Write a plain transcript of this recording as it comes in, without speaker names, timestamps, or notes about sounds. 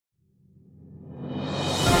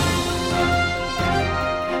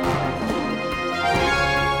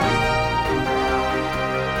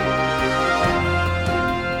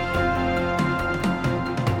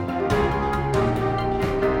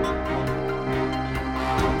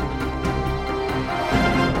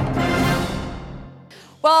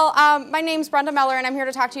My name's Brenda Meller, and I'm here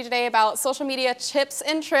to talk to you today about social media tips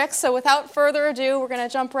and tricks. So without further ado, we're going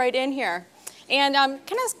to jump right in here. And I'm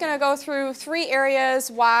kind of going to go through 3 areas,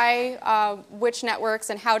 why, which networks,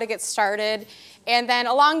 and how to get started. And then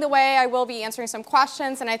along the way, I will be answering some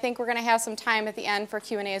questions, and I think we're going to have some time at the end for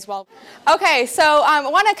Q&A as well. Okay, so I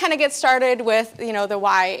want to kind of get started with, the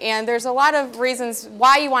why. And there's a lot of reasons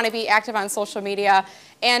why you want to be active on social media.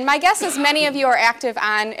 And my guess is many of you are active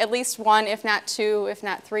on at least 1, if not 2, if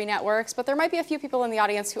not 3 networks. But there might be a few people in the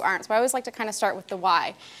audience who aren't. So I always like to kind of start with the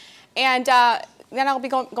why. And then I'll be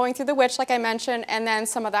going through the which, like I mentioned, and then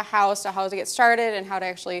some of the how, so how to get started and how to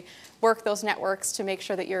actually work those networks to make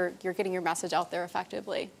sure that you're getting your message out there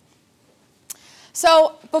effectively.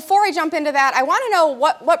 So before I jump into that, I want to know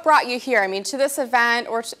what brought you here. I mean, to this event,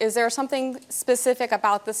 or is there something specific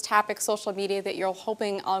about this topic, social media, that you're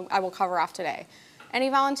hoping I will cover off today? Any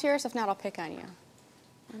volunteers? If not, I'll pick on you.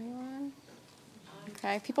 Anyone?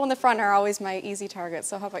 Okay, people in the front are always my easy target,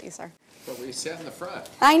 so how about you, sir? But we sat in the front.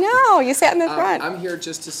 I know, you sat in the front. I'm here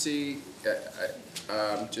just to see, if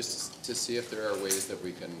there are ways that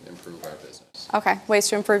we can improve our business. Okay, ways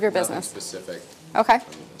to improve your business. Nothing specific. Okay,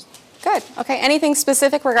 good. Okay, anything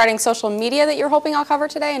specific regarding social media that you're hoping I'll cover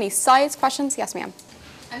today? Any sites, questions? Yes, ma'am.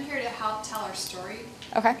 I'm here to help tell our story,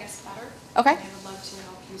 okay. I guess, better. Okay. And I would love to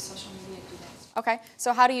help use social media to do that. Okay,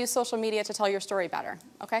 so how to use social media to tell your story better?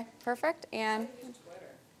 Okay, perfect. And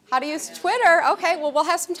how to use Twitter? Okay, well, we'll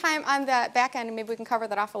have some time on the back end, and maybe we can cover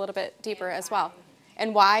that off a little bit deeper as well.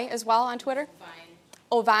 And why as well on Twitter? Vine.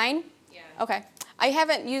 Oh, Vine? Yeah. Okay. I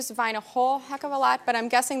haven't used Vine a whole heck of a lot, but I'm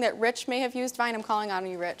guessing that Rich may have used Vine. I'm calling on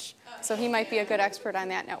you, Rich. So he might be a good expert on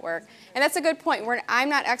that network. And that's a good point. I'm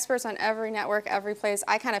not experts on every network, every place.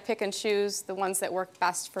 I kind of pick and choose the ones that work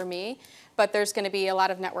best for me. But there's going to be a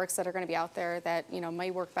lot of networks that are going to be out there that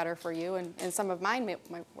may work better for you, and some of mine might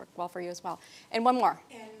work well for you as well. And one more.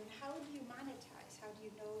 And how do you monetize? How do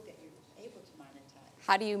you know that you're able to monetize?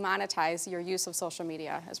 How do you monetize your use of social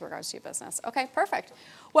media as regards to your business? Okay, perfect.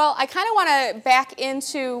 Well, I kind of want to back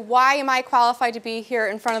into why am I qualified to be here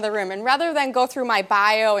in front of the room. And rather than go through my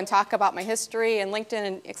bio and talk about my history and LinkedIn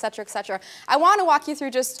and et cetera, I want to walk you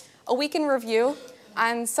through just a week in review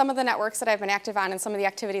on some of the networks that I've been active on and some of the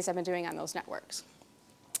activities I've been doing on those networks.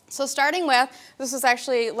 So starting with, this was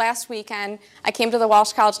actually last weekend, I came to the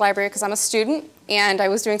Walsh College Library because I'm a student and I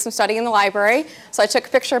was doing some studying in the library. So I took a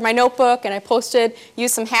picture of my notebook and I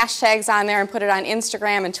used some hashtags on there and put it on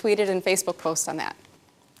Instagram and tweeted and Facebook posts on that.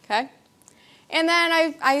 Okay? And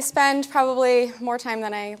then I spend probably more time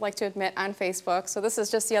than I like to admit on Facebook. So this is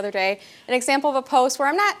just the other day, an example of a post where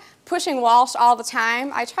I'm not pushing Walsh all the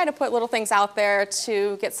time. I try to put little things out there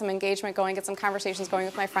to get some engagement going, get some conversations going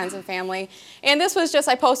with my friends and family. And this was just,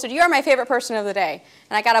 I posted, "You're my favorite person of the day."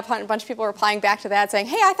 And I got a bunch of people replying back to that saying,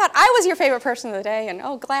 "Hey, I thought I was your favorite person of the day." And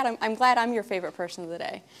oh, I'm glad I'm your favorite person of the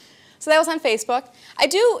day. So that was on Facebook. I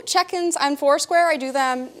do check-ins on Foursquare. I do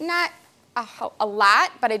them not a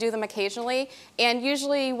lot, but I do them occasionally. And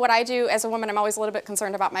usually what I do as a woman, I'm always a little bit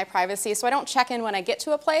concerned about my privacy, so I don't check in when I get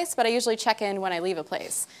to a place, but I usually check in when I leave a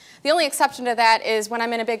place. The only exception to that is when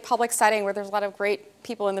I'm in a big public setting where there's a lot of great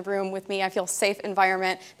people in the room with me, I feel safe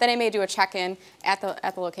environment, then I may do a check-in at the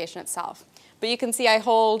location itself. But you can see I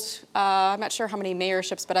hold, I'm not sure how many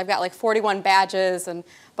mayorships, but I've got like 41 badges and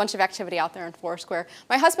a bunch of activity out there in Foursquare.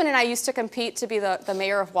 My husband and I used to compete to be the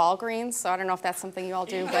mayor of Walgreens, so I don't know if that's something you all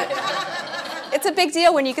do, but it's a big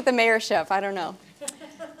deal when you get the mayorship. I don't know.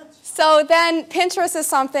 So then Pinterest is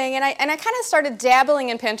something, and I kind of started dabbling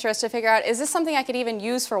in Pinterest to figure out, is this something I could even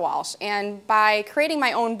use for Walsh? And by creating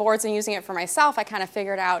my own boards and using it for myself, I kind of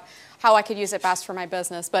figured out how I could use it best for my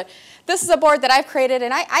business. But this is a board that I've created,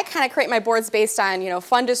 and I kind of create my boards based on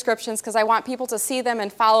fun descriptions because I want people to see them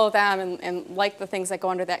and follow them and like the things that go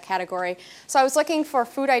under that category. So I was looking for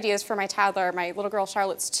food ideas for my toddler. My little girl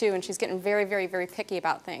Charlotte's 2, and she's getting very, very, very picky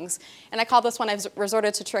about things. And I call this one, I've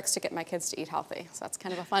resorted to tricks to get my kids to eat healthy. So that's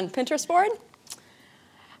kind of a fun Pinterest board.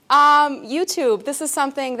 YouTube, this is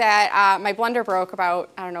something that my blender broke about,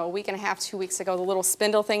 I don't know, a week and a half, 2 weeks ago, the little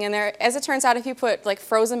spindle thing in there. As it turns out, if you put like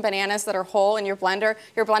frozen bananas that are whole in your blender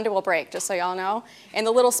will break, just so y'all know. And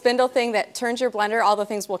the little spindle thing that turns your blender, all the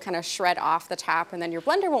things will kind of shred off the top, and then your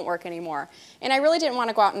blender won't work anymore. And I really didn't want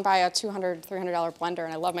to go out and buy a $200, $300 blender,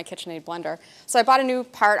 and I love my KitchenAid blender. So I bought a new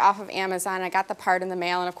part off of Amazon. I got the part in the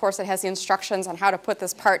mail, and of course it has the instructions on how to put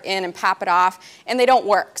this part in and pop it off, and they don't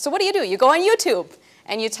work. So what do? You go on YouTube.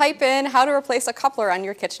 And you type in how to replace a coupler on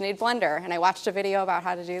your KitchenAid blender. And I watched a video about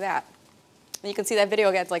how to do that. And you can see that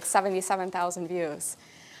video gets like 77,000 views.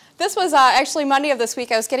 This was actually Monday of this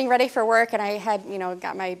week. I was getting ready for work, and I had,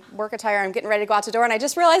 got my work attire. I'm getting ready to go out the door, and I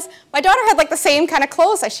just realized my daughter had like the same kind of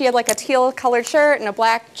clothes. She had like a teal-colored shirt and a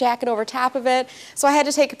black jacket over top of it. So I had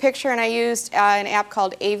to take a picture, and I used an app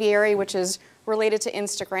called Aviary, which is related to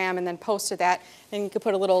Instagram, and then posted that. And you could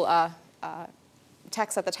put a little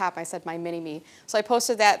text at the top. I said, my mini-me. So I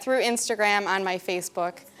posted that through Instagram on my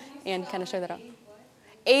Facebook, and kind of show that out.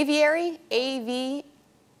 Aviary, A-V-I-A-R-Y,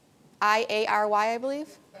 I believe.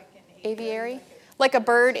 Aviary, like a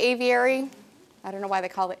bird aviary. I don't know why they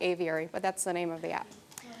call it aviary, but that's the name of the app.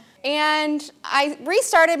 And I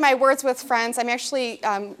restarted my Words with Friends. I'm actually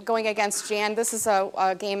going against Jan. This is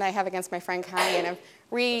a game that I have against my friend Connie, and I've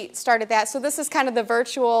restarted that. So this is kind of the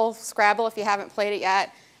virtual Scrabble if you haven't played it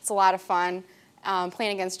yet. It's a lot of fun.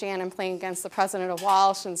 Playing against Jan, I'm playing against the president of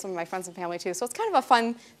Walsh and some of my friends and family too. So it's kind of a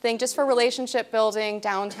fun thing just for relationship building,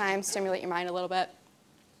 downtime, stimulate your mind a little bit.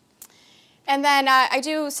 And then I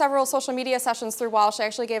do several social media sessions through Walsh. I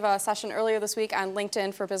actually gave a session earlier this week on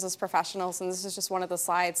LinkedIn for business professionals, and this is just one of the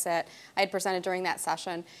slides that I had presented during that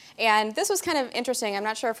session. And this was kind of interesting. I'm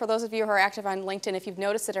not sure for those of you who are active on LinkedIn if you've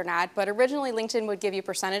noticed it or not, but originally LinkedIn would give you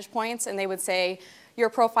percentage points, and they would say, your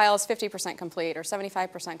profile is 50% complete, or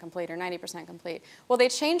 75% complete, or 90% complete. Well, they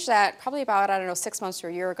changed that probably about, 6 months to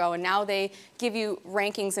a year ago, and now they give you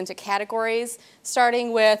rankings into categories,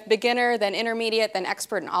 starting with beginner, then intermediate, then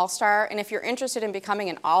expert, and all-star. And if you're interested in becoming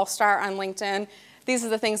an all-star on LinkedIn, these are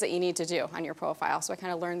the things that you need to do on your profile. So I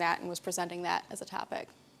kind of learned that and was presenting that as a topic.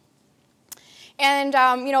 And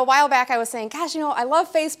a while back I was saying, gosh, I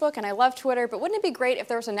love Facebook and I love Twitter, but wouldn't it be great if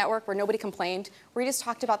there was a network where nobody complained, where you just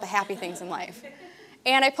talked about the happy things in life?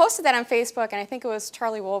 And I posted that on Facebook, and I think it was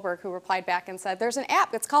Charlie Wolberg who replied back and said, there's an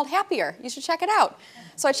app, it's called Happier. You should check it out.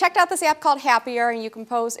 So I checked out this app called Happier, and you can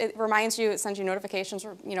post, it reminds you, it sends you notifications,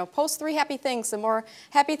 post 3 happy things. The more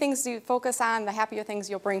happy things you focus on, the happier things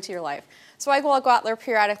you'll bring to your life. So I will go out there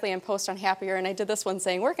periodically and post on Happier, and I did this one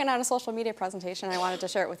saying, working on a social media presentation, and I wanted to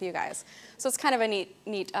share it with you guys. So it's kind of a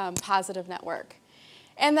neat positive network.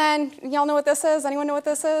 And then, y'all know what this is? Anyone know what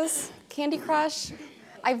this is? Candy Crush?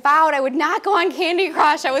 I vowed I would not go on Candy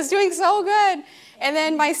Crush. I was doing so good. And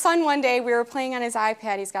then my son one day, we were playing on his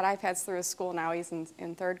iPad. He's got iPads through his school now. He's in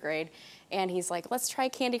 3rd grade. And he's like, let's try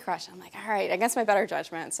Candy Crush. I'm like, all right, against my better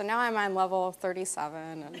judgment. So now I'm on level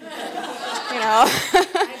 37. And, I've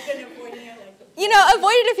been avoiding it like avoid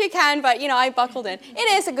it if you can, but, I buckled in. It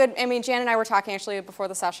is a good, Jan and I were talking actually before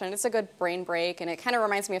the session. It's a good brain break, and it kind of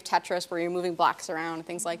reminds me of Tetris where you're moving blocks around and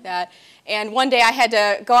things like that. And one day I had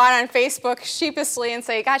to go out on Facebook sheepishly and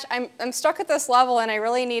say, gosh, I'm stuck at this level, and I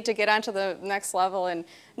really need to get onto the next level. And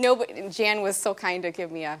Jan was so kind to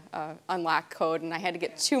give me a unlock code, and I had to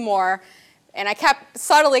get 2 more. And I kept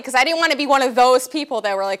subtly, because I didn't want to be one of those people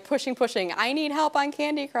that were like pushing. I need help on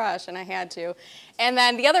Candy Crush, and I had to. And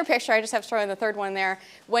then the other picture, I just have to show you the 3rd one there.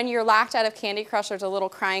 When you're locked out of Candy Crush, there's a little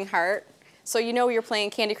crying heart. So you're playing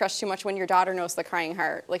Candy Crush too much when your daughter knows the crying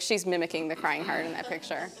heart. Like she's mimicking the crying heart in that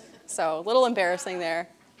picture. So a little embarrassing there.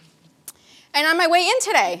 And on my way in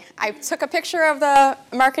today, I took a picture of the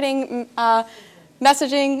marketing,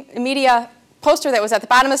 messaging, media poster that was at the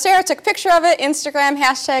bottom of the stairs, took a picture of it, Instagram,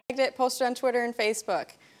 hashtagged it, posted on Twitter and Facebook.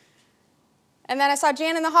 And then I saw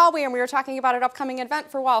Jan in the hallway, and we were talking about an upcoming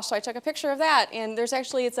event for Walsh, so I took a picture of that. And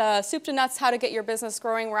it's a soup to nuts, how to get your business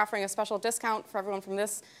growing. We're offering a special discount for everyone from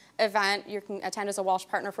this event. You can attend as a Walsh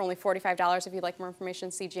partner for only $45. If you'd like more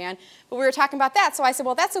information, see Jan. But we were talking about that, so I said,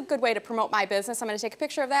 well, that's a good way to promote my business. I'm going to take a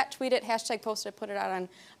picture of that, tweet it, hashtag post it, put it out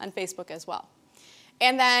on Facebook as well.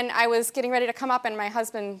 And then I was getting ready to come up, and my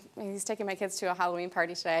husband, he's taking my kids to a Halloween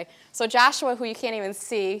party today. So Joshua, who you can't even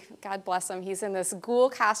see, God bless him, he's in this ghoul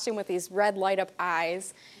costume with these red light-up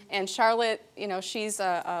eyes. And Charlotte, she's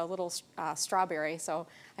a little strawberry, so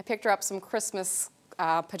I picked her up some Christmas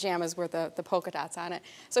pajamas with the polka dots on it.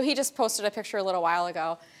 So he just posted a picture a little while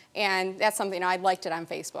ago, and that's something, I liked it on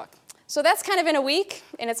Facebook. So that's kind of in a week,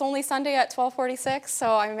 and it's only Sunday at 12:46, so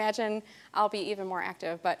I imagine I'll be even more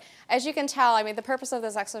active. But as you can tell, the purpose of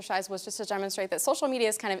this exercise was just to demonstrate that social media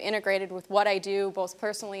is kind of integrated with what I do, both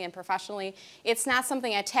personally and professionally. It's not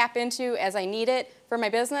something I tap into as I need it for my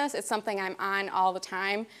business. It's something I'm on all the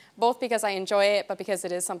time, both because I enjoy it, but because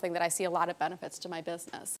it is something that I see a lot of benefits to my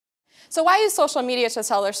business. So why use social media to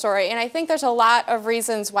tell their story? And I think there's a lot of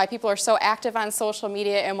reasons why people are so active on social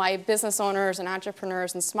media and why business owners and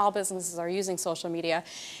entrepreneurs and small businesses are using social media.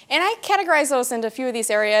 And I categorize those into a few of these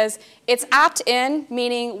areas. It's opt-in,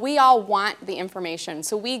 meaning we all want the information.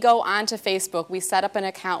 So we go onto Facebook, we set up an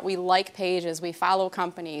account, we like pages, we follow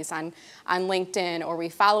companies on LinkedIn, or we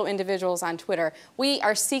follow individuals on Twitter. We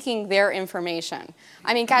are seeking their information.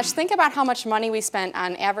 I mean, gosh, think about how much money we spent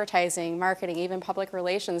on advertising, marketing, even public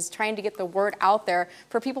relations, trying to get the word out there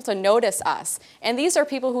for people to notice us. And these are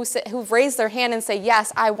people who've raised their hand and say,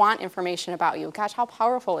 yes, I want information about you. Gosh, how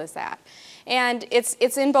powerful is that? And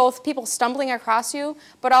it's in both people stumbling across you,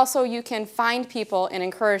 but also you can find people and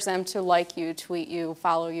encourage them to like you, tweet you,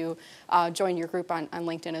 follow you, join your group on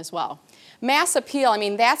LinkedIn as well. Mass appeal, I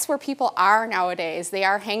mean, that's where people are nowadays. They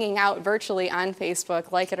are hanging out virtually on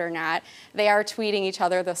Facebook, like it or not. They are tweeting each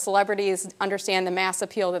other. The celebrities understand the mass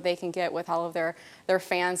appeal that they can get with all of their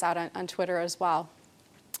fans out on Twitter as well.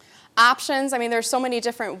 Options, I mean, there's so many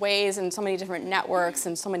different ways and so many different networks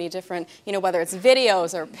and so many different, whether it's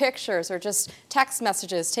videos or pictures or just text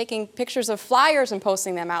messages, taking pictures of flyers and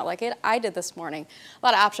posting them out like I did this morning. A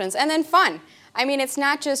lot of options. And then fun. I mean, it's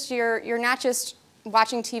not just, you're not just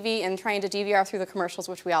watching TV and trying to DVR through the commercials,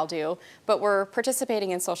 which we all do, but we're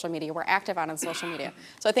participating in social media. We're active on social media.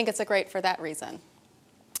 So I think it's great for that reason.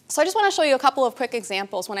 So I just want to show you a couple of quick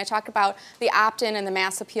examples when I talk about the opt-in and the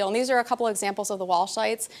mass appeal. And these are a couple of examples of the Walsh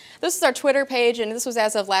sites. This is our Twitter page, and this was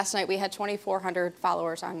as of last night. We had 2,400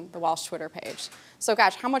 followers on the Walsh Twitter page. So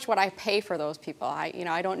gosh, how much would I pay for those people?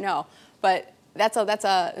 I don't know, but that's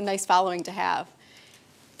a nice following to have.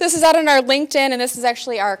 This is out on our LinkedIn, and this is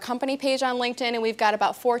actually our company page on LinkedIn, and we've got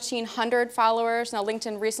about 1,400 followers. Now,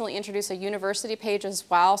 LinkedIn recently introduced a university page as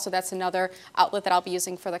well, so that's another outlet that I'll be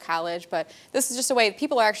using for the college. But this is just a way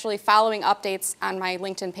people are actually following updates on my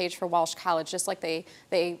LinkedIn page for Walsh College, just like they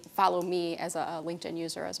follow me as a LinkedIn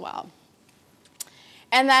user as well.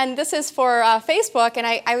 And then this is for Facebook, and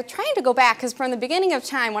I was trying to go back, because from the beginning of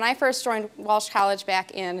time, when I first joined Walsh College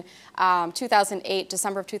back in 2008,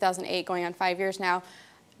 December of 2008, going on 5 years now,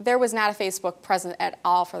 there was not a Facebook present at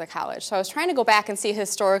all for the college. So I was trying to go back and see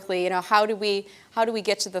historically, how do we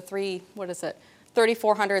get to the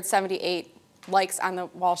 3,478 likes on the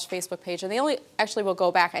Walsh Facebook page, and they only actually will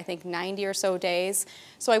go back, I think, 90 or so days.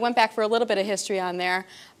 So I went back for a little bit of history on there.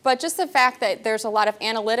 But just the fact that there's a lot of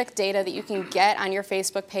analytic data that you can get on your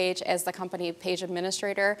Facebook page as the company page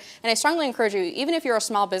administrator. And I strongly encourage you, even if you're a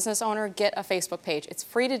small business owner, get a Facebook page. It's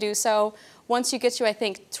free to do so. Once you get to, I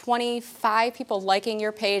think, 25 people liking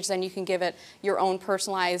your page, then you can give it your own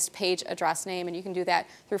personalized page address name, and you can do that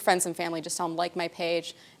through friends and family. Just tell them, like my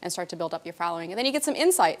page, and start to build up your following. And then you get some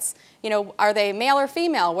insights. Are they male or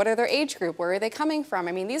female? What are their age group? Where are they coming from?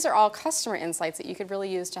 I mean, these are all customer insights that you could really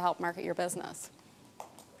use to help market your business.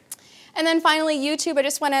 And then finally, YouTube. I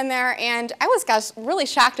just went in there, and I was, really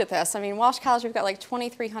shocked at this. I mean, Walsh College, we've got like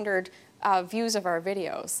 2,300 views of our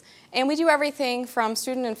videos. And we do everything from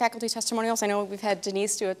student and faculty testimonials. I know we've had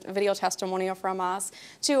Denise do a video testimonial from us,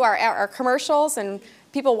 to our commercials, and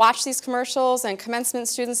people watch these commercials, and commencement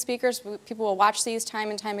student speakers, people will watch these time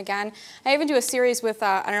and time again. I even do a series with,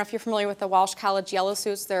 I don't know if you're familiar with the Walsh College Yellow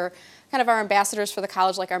Suits. They're kind of our ambassadors for the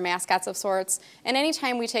college, like our mascots of sorts. And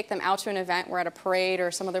anytime we take them out to an event, we're at a parade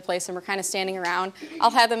or some other place, and we're kind of standing around,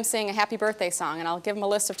 I'll have them sing a happy birthday song, and I'll give them a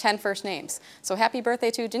list of 10 first names. So happy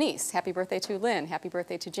birthday to Denise, happy birthday to Lynn, happy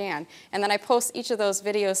birthday to Jan. And then I post each of those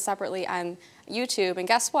videos separately on YouTube, and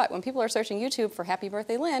guess what? When people are searching YouTube for happy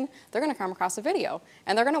birthday Lynn, they're going to come across a video,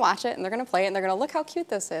 and they're going to watch it, and they're going to play it, and they're going to look how cute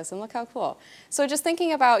this is, and look how cool. So just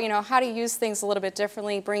thinking about, how to use things a little bit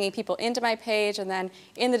differently, bringing people into my page, and then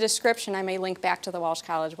in the description I may link back to the Walsh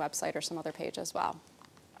College website or some other page as well.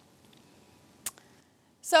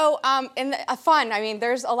 So fun, I mean,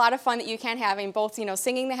 there's a lot of fun that you can have, both,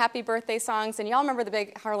 singing the happy birthday songs, and y'all remember the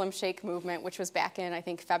big Harlem Shake movement, which was back in, I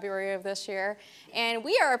think, February of this year. And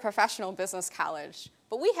we are a professional business college,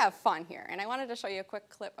 but we have fun here. And I wanted to show you a quick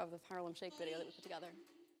clip of the Harlem Shake video that we put together.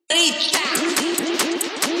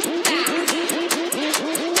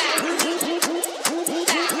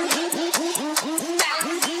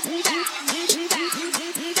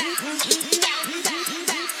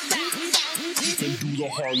 The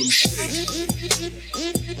Harlem Shake.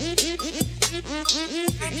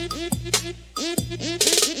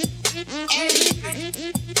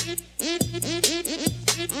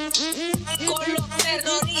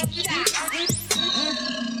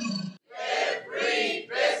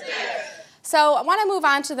 So I want to move move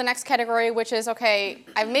on to the next category, which is, okay,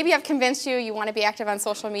 maybe I've convinced you you want to be active on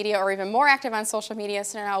social media or even more active on social media.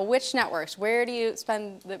 So now which networks? Where do you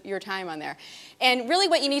spend your time on there? And really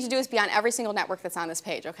what you need to do is be on every single network that's on this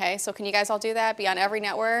page, okay? So can you guys all do that? Be on every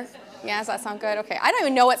network? Yeah, does that sound good? Okay. I don't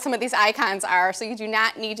even know what some of these icons are, so you do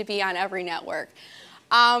not need to be on every network.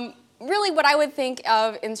 Really what I would think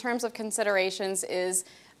of in terms of considerations is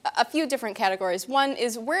a few different categories. One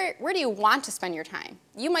is where do you want to spend your time?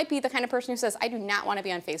 You might be the kind of person who says, I do not want to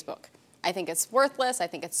be on Facebook. I think it's worthless, I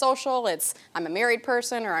think it's social, I'm a married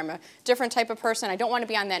person or I'm a different type of person, I don't want to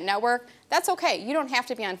be on that network. That's okay, you don't have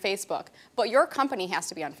to be on Facebook, but your company has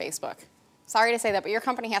to be on Facebook. Sorry to say that, but your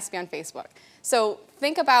company has to be on Facebook. So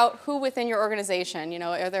think about who within your organization,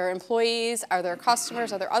 are there employees, are there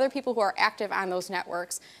customers, are there other people who are active on those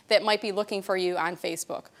networks that might be looking for you on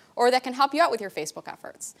Facebook or that can help you out with your Facebook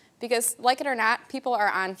efforts? Because like it or not, people are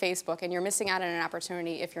on Facebook and you're missing out on an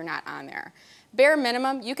opportunity if you're not on there. Bare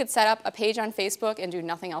minimum, you could set up a page on Facebook and do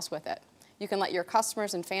nothing else with it. You can let your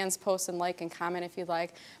customers and fans post and like and comment if you'd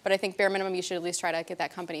like, but I think bare minimum you should at least try to get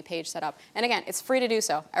that company page set up. And again, it's free to do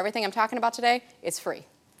so. Everything I'm talking about today, it's free.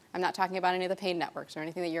 I'm not talking about any of the paid networks or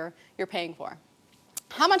anything that you're paying for.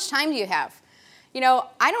 How much time do you have?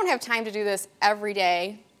 I don't have time to do this every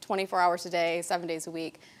day, 24 hours a day, 7 days a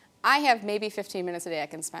week. I have maybe 15 minutes a day I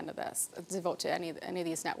can spend to this, devote to any of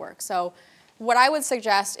these networks. So what I would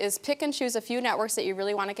suggest is pick and choose a few networks that you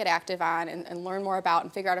really want to get active on and learn more about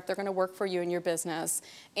and figure out if they're going to work for you and your business.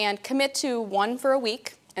 And commit to one for a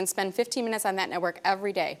week and spend 15 minutes on that network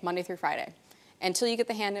every day, Monday through Friday, until you get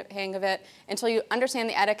the hang of it, until you understand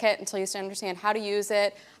the etiquette, until you understand how to use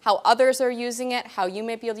it, how others are using it, how you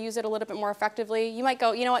may be able to use it a little bit more effectively. You might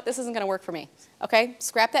go, you know what, this isn't going to work for me. Okay,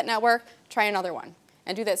 scrap that network, try another one.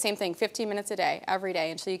 And do that same thing 15 minutes a day, every day,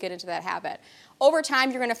 until you get into that habit. Over time,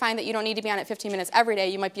 you're going to find that you don't need to be on it 15 minutes every day.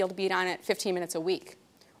 You might be able to be on it 15 minutes a week.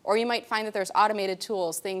 Or you might find that there's automated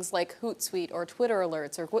tools, things like Hootsuite or Twitter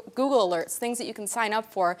alerts or Google alerts, things that you can sign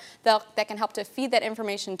up for that can help to feed that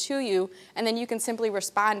information to you, and then you can simply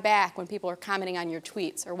respond back when people are commenting on your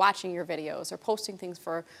tweets or watching your videos or posting things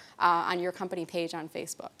on your company page on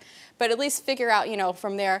Facebook. But at least figure out,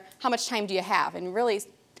 from there, how much time do you have, and really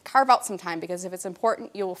carve out some time, because if it's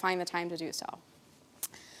important, you will find the time to do so.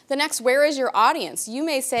 The next, where is your audience? You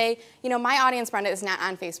may say, my audience, Brenda, is not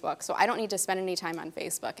on Facebook, so I don't need to spend any time on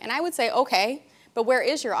Facebook. And I would say, okay, but where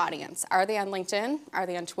is your audience? Are they on LinkedIn? Are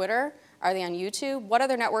they on Twitter? Are they on YouTube? What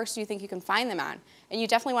other networks do you think you can find them on? And you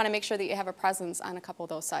definitely want to make sure that you have a presence on a couple of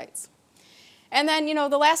those sites. And then,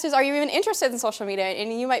 the last is, are you even interested in social media?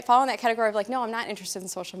 And you might fall in that category of like, no, I'm not interested in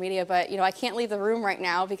social media, but I can't leave the room right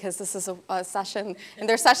now because this is a session, and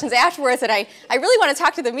there's sessions afterwards that I really want to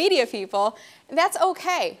talk to the media people. And that's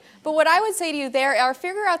okay. But what I would say to you there are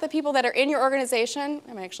figure out the people that are in your organization.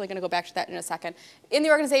 I'm actually going to go back to that in a second. In the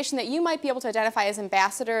organization that you might be able to identify as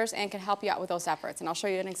ambassadors and can help you out with those efforts. And I'll show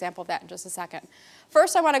you an example of that in just a second.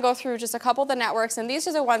 First, I want to go through just a couple of the networks, and these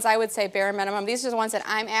are the ones I would say bare minimum. These are the ones that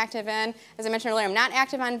I'm active in. As I mentioned earlier, I'm not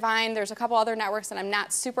active on Vine. There's a couple other networks that I'm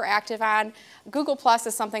not super active on. Google Plus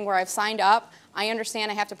is something where I've signed up. I understand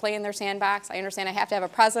I have to play in their sandbox. I understand I have to have a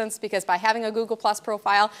presence because by having a Google Plus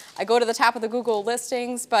profile, I go to the top of the Google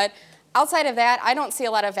listings. But outside of that, I don't see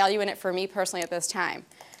a lot of value in it for me personally at this time.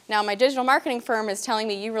 Now, my digital marketing firm is telling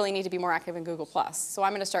me you really need to be more active in Google Plus. So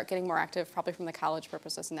I'm going to start getting more active probably from the college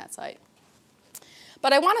purposes in that site.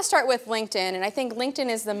 But I want to start with LinkedIn, and I think LinkedIn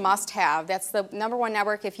is the must-have. That's the #1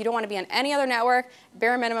 network. If you don't want to be on any other network,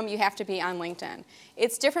 bare minimum, you have to be on LinkedIn.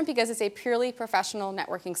 It's different because it's a purely professional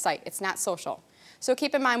networking site. It's not social. So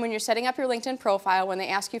keep in mind when you're setting up your LinkedIn profile, when they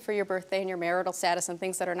ask you for your birthday and your marital status and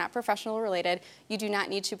things that are not professional related, you do not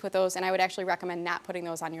need to put those, and I would actually recommend not putting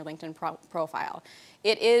those on your LinkedIn profile.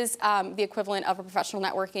 It is the equivalent of a professional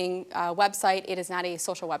networking website. It is not a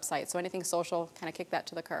social website, so anything social, kind of kick that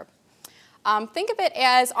to the curb. Think of it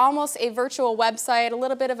as almost a virtual website, a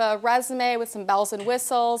little bit of a resume with some bells and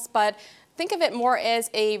whistles, but think of it more as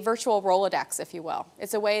a virtual Rolodex, if you will.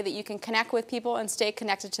 It's a way that you can connect with people and stay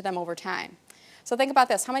connected to them over time. So think about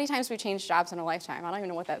this. How many times have we changed jobs in a lifetime? I don't even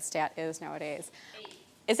know what that stat is nowadays. 8.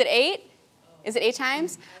 Is it 8? Is it 8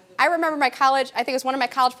 times? I remember my college, I think it was one of my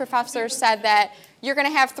college professors said that you're going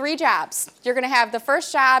to have 3 jobs. You're going to have the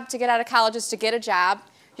first job to get out of college is to get a job.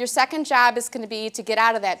 Your second job is going to be to get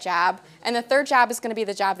out of that job. And the third job is going to be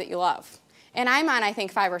the job that you love. And I'm on, I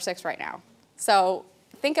think, 5 or 6 right now. So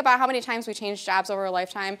think about how many times we change jobs over a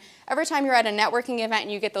lifetime. Every time you're at a networking event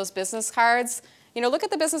and you get those business cards, look at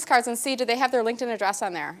the business cards and see, do they have their LinkedIn address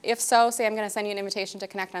on there? If so, say I'm going to send you an invitation to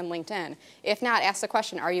connect on LinkedIn. If not, ask the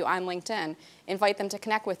question, are you on LinkedIn? Invite them to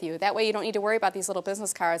connect with you. That way you don't need to worry about these little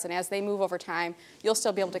business cards, and as they move over time, you'll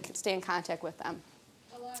still be able to stay in contact with them.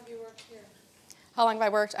 How long have I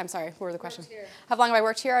worked? I'm sorry, who were the questions? here. How long have I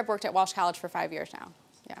worked here? I've worked at Walsh College for 5 years now.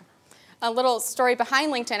 Yeah. A little story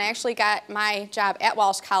behind LinkedIn. I actually got my job at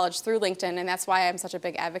Walsh College through LinkedIn, and that's why I'm such a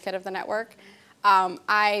big advocate of the network.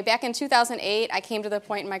 Back in 2008, I came to the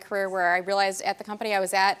point in my career where I realized at the company I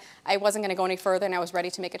was at, I wasn't going to go any further and I was ready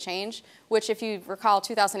to make a change, which if you recall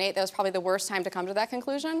 2008, that was probably the worst time to come to that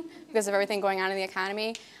conclusion because of everything going on in the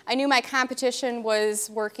economy. I knew my competition was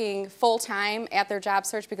working full-time at their job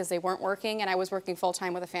search because they weren't working, and I was working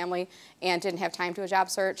full-time with a family and didn't have time to a job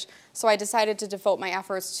search. So I decided to devote my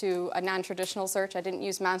efforts to a non-traditional search. I didn't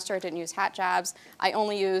use Monster, I didn't use Hot Jobs. I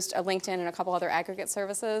only used a LinkedIn and a couple other aggregate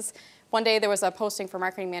services. One day there was a posting for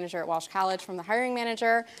marketing manager at Walsh College from the hiring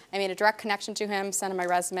manager. I made a direct connection to him, sent him my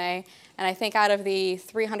resume, and I think out of the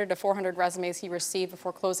 300 to 400 resumes he received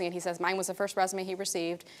before closing it, he says mine was the first resume he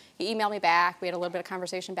received. He emailed me back, we had a little bit of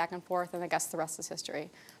conversation back and forth, and I guess the rest is history.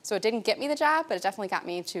 So it didn't get me the job, but it definitely got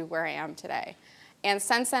me to where I am today. And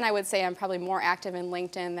since then, I would say I'm probably more active in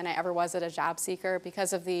LinkedIn than I ever was as a job seeker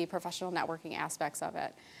because of the professional networking aspects of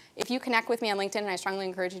it. If you connect with me on LinkedIn, and I strongly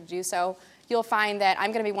encourage you to do so, you'll find that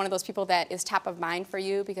I'm going to be one of those people that is top of mind for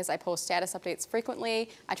you because I post status updates frequently.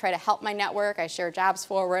 I try to help my network. I share jobs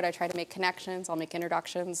forward. I try to make connections. I'll make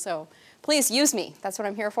introductions. So please use me. That's what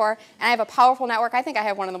I'm here for. And I have a powerful network. I think I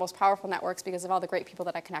have one of the most powerful networks because of all the great people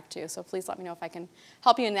that I connect to. So please let me know if I can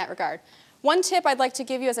help you in that regard. One tip I'd like to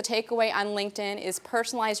give you as a takeaway on LinkedIn is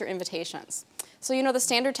personalize your invitations. So you know the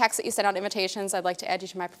standard text that you send out invitations, I'd like to add you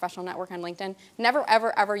to my professional network on LinkedIn. Never,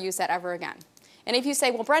 ever, ever use that ever again. And if you say,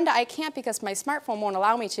 well, Brenda, I can't because my smartphone won't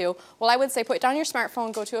allow me to, well, I would say put down your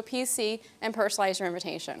smartphone, go to a PC, and personalize your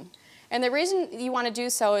invitation. And the reason you want to do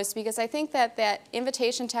so is because I think that that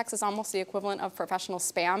invitation text is almost the equivalent of professional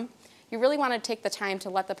spam. You really want to take the time to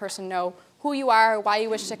let the person know who you are, why you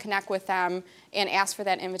wish to connect with them, and ask for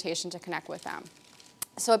that invitation to connect with them.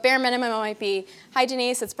 So a bare minimum might be, hi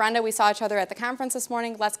Denise, it's Brenda. We saw each other at the conference this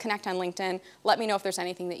morning. Let's connect on LinkedIn. Let me know if there's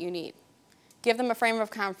anything that you need. Give them a frame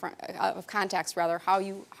of context, how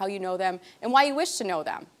you know them and why you wish to know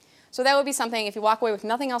them. So that would be something, if you walk away with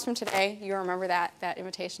nothing else from today, you remember that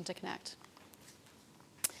invitation to connect.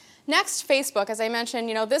 Next, Facebook. As I mentioned,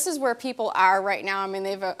 you know, this is where people are right now. I mean,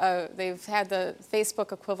 they've had the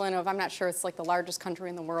Facebook equivalent of, I'm not sure, it's like the largest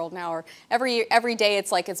country in the world now, or every day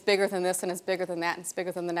it's like it's bigger than this and it's bigger than that and it's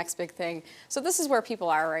bigger than the next big thing. So this is where people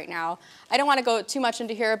are right now. I don't want to go too much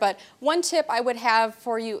into here, but one tip I would have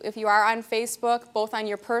for you if you are on Facebook, both on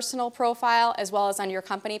your personal profile as well as on your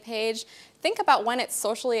company page, think about when it's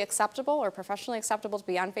socially acceptable or professionally acceptable to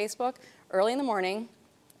be on Facebook: early in the morning,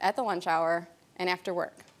 at the lunch hour, and after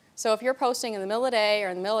work. So if you're posting in the middle of the day or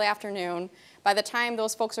in the middle of the afternoon, by the time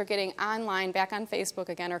those folks are getting online back on Facebook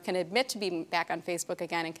again, or can admit to being back on Facebook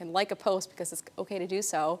again and can like a post because it's okay to do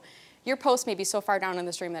so, your post may be so far down in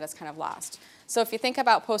the stream that it's kind of lost. So if you think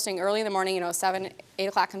about posting early in the morning, you know, 7, 8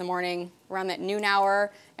 o'clock in the morning, around that noon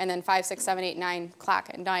hour, and then 5, 6, 7, 8, 9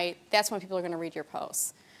 o'clock at night, that's when people are going to read your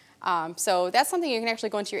posts. So that's something you can actually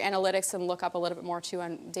go into your analytics and look up a little bit more too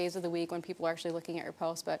on days of the week when people are actually looking at your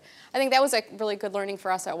posts. But I think that was a really good learning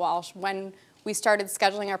for us at Walsh. When we started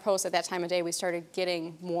scheduling our posts at that time of day, we started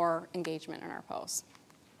getting more engagement in our posts.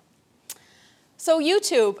 So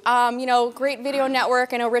YouTube, you know, great video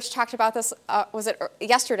network. I know Rich talked about this, was it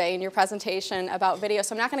yesterday in your presentation about video,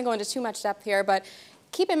 so I'm not going to go into too much depth here, but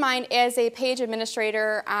keep in mind, as a page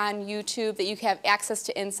administrator on YouTube, that you have access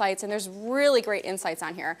to insights, and there's really great insights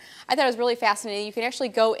on here. I thought it was really fascinating. You can actually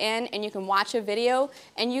go in and you can watch a video,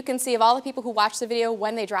 and you can see of all the people who watch the video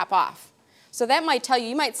when they drop off. So that might tell you,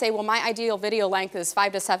 you might say, well, my ideal video length is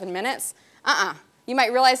 5 to 7 minutes. You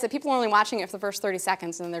might realize that people are only watching it for the first 30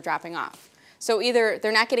 seconds and then they're dropping off. So either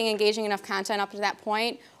they're not getting engaging enough content up to that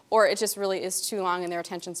point, or it just really is too long and their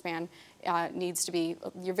attention span needs to be,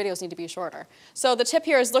 your videos need to be shorter. So the tip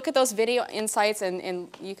here is look at those video insights,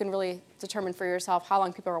 and you can really determine for yourself how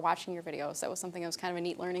long people are watching your videos. That was something that was kind of a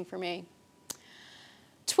neat learning for me.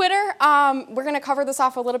 Twitter, we're going to cover this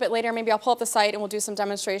off a little bit later. Maybe I'll pull up the site and we'll do some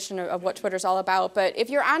demonstration of what Twitter's all about. But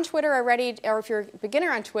if you're on Twitter already, or if you're a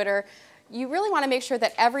beginner on Twitter, you really want to make sure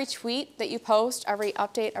that every tweet that you post, every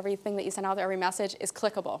update, everything that you send out there, every message is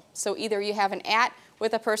clickable. So either you have an @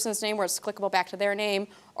 with a person's name where it's clickable back to their name,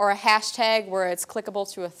 or a hashtag where it's clickable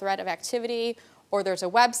to a thread of activity, or there's a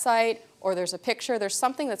website, or there's a picture. There's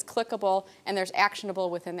something that's clickable and there's actionable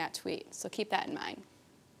within that tweet. So keep that in mind.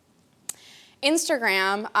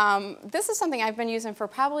 Instagram, this is something I've been using for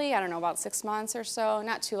probably, I don't know, about 6 months or so,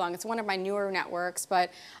 not too long. It's one of my newer networks,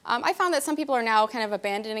 but I found that some people are now kind of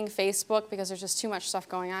abandoning Facebook because there's just too much stuff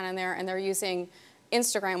going on in there, and they're using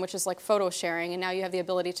Instagram, which is like photo sharing, and now you have the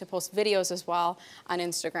ability to post videos as well on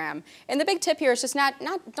Instagram. And the big tip here is just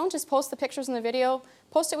don't just post the pictures in the video,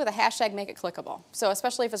 post it with a hashtag, make it clickable. So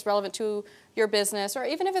especially if it's relevant to your business, or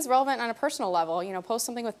even if it's relevant on a personal level, you know, post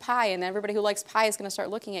something with pie, and everybody who likes pie is going to start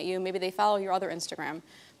looking at you. Maybe they follow your other Instagram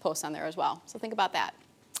posts on there as well. So think about that.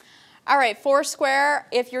 All right, Foursquare.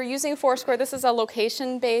 If you're using Foursquare, this is a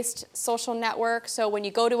location-based social network. So when you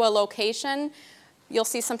go to a location, you'll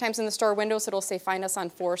see sometimes in the store windows it'll say find us on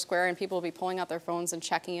Foursquare, and people will be pulling out their phones and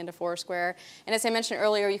checking into Foursquare. And as I mentioned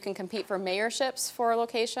earlier, you can compete for mayorships for a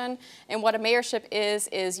location. And what a mayorship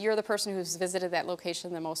is you're the person who's visited that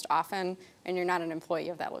location the most often, and you're not an employee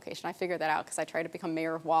of that location. I figured that out because I tried to become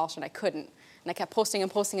mayor of Walsh and I couldn't. And I kept posting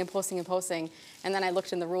and posting and posting and posting. And then I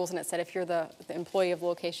looked in the rules and it said if you're the employee of the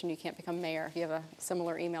location, you can't become mayor if you have a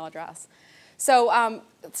similar email address. So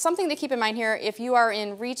something to keep in mind here, if you are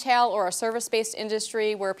in retail or a service-based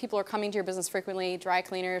industry where people are coming to your business frequently, dry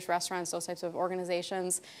cleaners, restaurants, those types of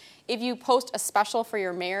organizations, if you post a special for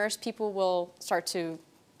your mayors, people will start to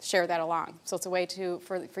share that along. So it's a way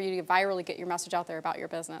for you to virally get your message out there about your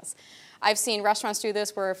business. I've seen restaurants do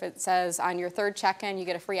this where if it says on your third check-in, you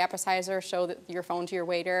get a free appetizer, show your phone to your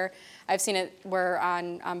waiter. I've seen it where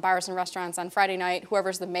on bars and restaurants on Friday night,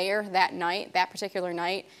 whoever's the mayor that night, that particular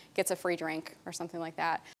night, gets a free drink or something like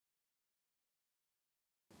that.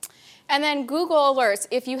 And then Google Alerts.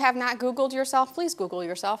 If you have not Googled yourself, please Google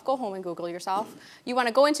yourself. Go home and Google yourself. You want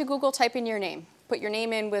to go into Google, type in your name. Put your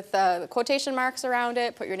name in with the quotation marks around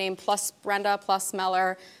it. Put your name plus Brenda plus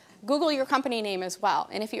Meller. Google your company name as well.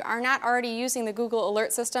 And if you are not already using the Google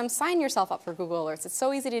Alert system, sign yourself up for Google Alerts. It's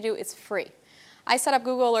so easy to do. It's free. I set up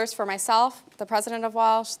Google Alerts for myself, the president of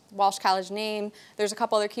Walsh, Walsh College name. There's a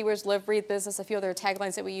couple other keywords, live, breathe, business, a few other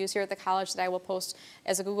taglines that we use here at the college that I will post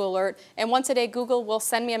as a Google Alert. And once a day, Google will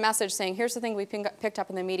send me a message saying, here's the thing we picked up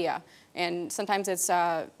in the media. And sometimes it's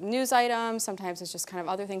news items, sometimes it's just kind of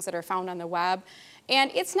other things that are found on the web. And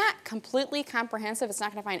it's not completely comprehensive. It's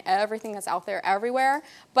not going to find everything that's out there everywhere,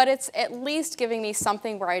 but it's at least giving me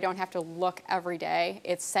something where I don't have to look every day.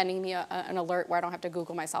 It's sending me an alert where I don't have to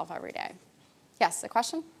Google myself every day. Yes, a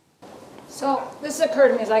question? So this occurred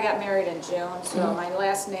to me as I got married in June, so my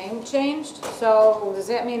last name changed. So does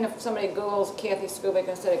that mean if somebody Googles Kathy Skubik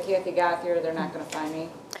instead of Kathy Gothier, they're not going to find me?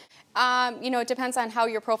 You know, it depends on how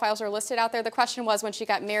your profiles are listed out there. The question was, when she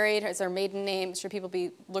got married, is their maiden name, should you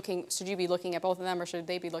be looking at both of them, or should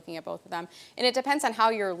they be looking at both of them? And it depends on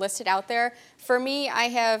how you're listed out there. For me, I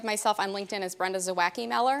have myself on LinkedIn as Brenda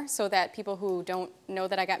Meller, so that people who don't know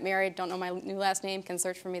that I got married, don't know my new last name, can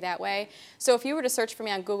search for me that way. So if you were to search for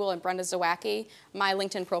me on Google and Brenda Zawacki, my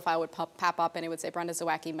LinkedIn profile would pop up and it would say Brenda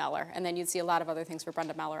Zawacki Meller, and then you'd see a lot of other things for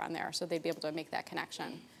Brenda Meller on there, so they'd be able to make that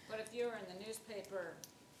connection. But if you were in the newspaper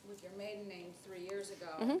with your maiden name 3 years ago,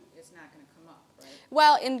 it's not going to come up, right?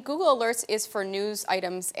 Well, in Google Alerts is for news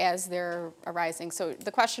items as they're arising. So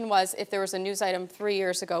the question was, if there was a news item 3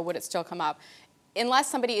 years ago, would it still come up?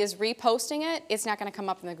 Unless somebody is reposting it, it's not going to come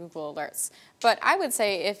up in the Google Alerts. But I would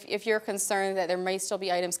say if you're concerned that there may still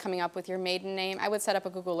be items coming up with your maiden name, I would set up a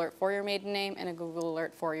Google Alert for your maiden name and a Google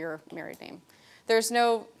Alert for your married name. There's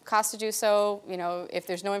no cost to do so. You know, if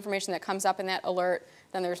there's no information that comes up in that alert,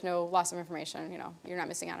 then there's no loss of information. You know, you're not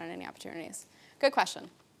missing out on any opportunities. Good question.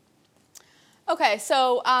 Okay,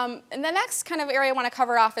 so and the next kind of area I want to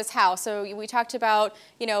cover off is how. So we talked about,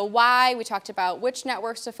 you know, why, we talked about which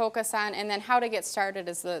networks to focus on, and then how to get started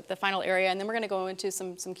is the final area, and then we're going to go into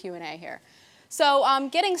some Q&A here. So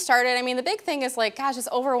getting started, I mean, the big thing is like, gosh, it's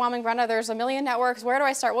overwhelming, Brenda. There's a million networks. Where do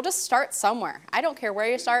I start? Well, just start somewhere. I don't care where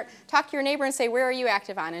you start. Talk to your neighbor and say, where are you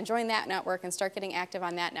active on? And join that network and start getting active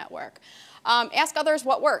on that network. Ask others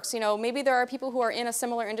what works. You know, maybe there are people who are in a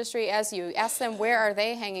similar industry as you. Ask them where are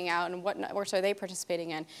they hanging out and what networks are they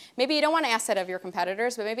participating in. Maybe you don't want to ask that of your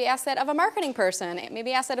competitors, but maybe ask that of a marketing person.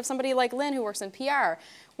 Maybe ask that of somebody like Lynn who works in PR.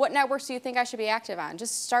 What networks do you think I should be active on?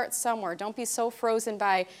 Just start somewhere. Don't be so frozen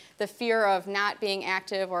by the fear of not being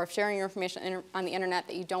active or of sharing your information on the internet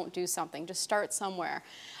that you don't do something. Just start somewhere.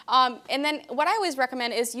 And then what I always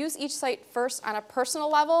recommend is use each site first on a personal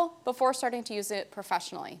level before starting to use it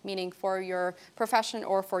professionally, meaning for your profession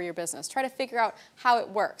or for your business. Try to figure out how it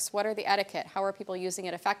works. What are the etiquette? How are people using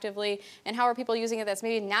it effectively? And how are people using it that's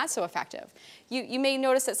maybe not so effective? You may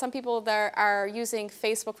notice that some people that are using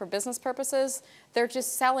Facebook for business purposes, they're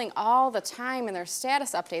just selling all the time in their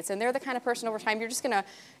status updates, and they're the kind of person over time you're just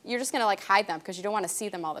gonna like hide them because you don't want to see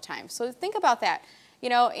them all the time. So think about that. You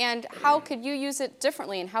know, and how could you use it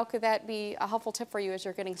differently, and how could that be a helpful tip for you as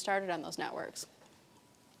you're getting started on those networks?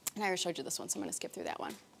 And I already showed you this one, so I'm going to skip through that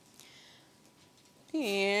one.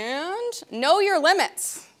 And know your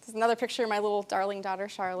limits. This is another picture of my little darling daughter,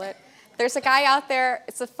 Charlotte. There's a guy out there,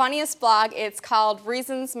 it's the funniest blog. It's called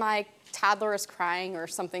Reasons My Toddler is Crying or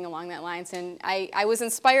something along that lines. And I was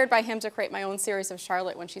inspired by him to create my own series of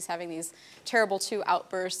Charlotte when she's having these terrible 2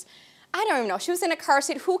 outbursts. I don't even know. She was in a car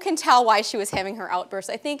seat. Who can tell why she was having her outbursts?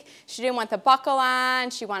 I think she didn't want the buckle on.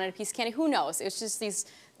 She wanted a piece of candy. Who knows? It was just these,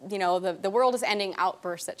 you know, the world is ending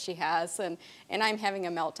outbursts that she has. And I'm having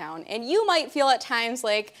a meltdown. And you might feel at times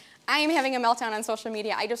like, I am having a meltdown on social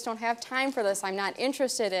media. I just don't have time for this. I'm not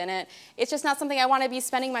interested in it. It's just not something I want to be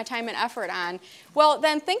spending my time and effort on. Well,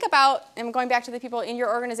 then think about, and going back to the people in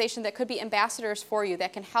your organization that could be ambassadors for you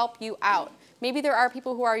that can help you out. Maybe there are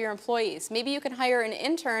people who are your employees. Maybe you can hire an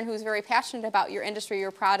intern who's very passionate about your industry,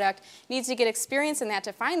 your product, needs to get experience in that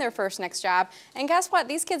to find their first next job. And guess what?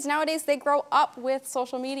 These kids nowadays, they grow up with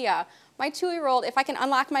social media. My 2-year-old, if I can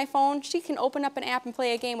unlock my phone, she can open up an app and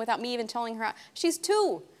play a game without me even telling her. She's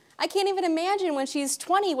 2. I can't even imagine when she's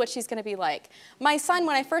 20 what she's going to be like. My son,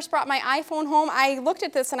 when I first brought my iPhone home, I looked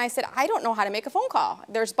at this and I said, I don't know how to make a phone call.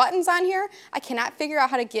 There's buttons on here. I cannot figure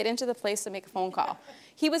out how to get into the place to make a phone call.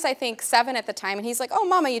 He was, I think, 7 at the time, and he's like, oh,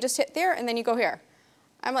 Mama, you just hit there, and then you go here.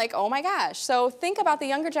 I'm like, oh my gosh. So think about the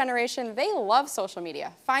younger generation. They love social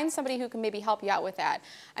media. Find somebody who can maybe help you out with that.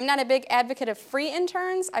 I'm not a big advocate of free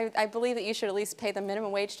interns. I believe that you should at least pay the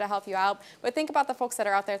minimum wage to help you out. But think about the folks that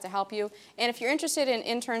are out there to help you. And if you're interested in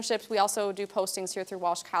internships, we also do postings here through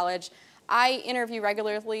Walsh College. I interview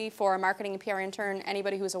regularly for a marketing and PR intern.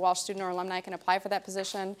 Anybody who's a Walsh student or alumni can apply for that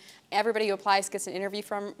position. Everybody who applies gets an interview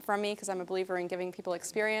from me because I'm a believer in giving people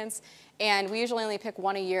experience. And we usually only pick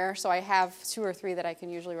 1 a year, so I have 2 or 3 that I can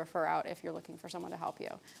usually refer out if you're looking for someone to help you.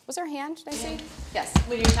 Was there a hand, did I see? Yes.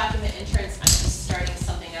 When you're talking to interns, I'm just starting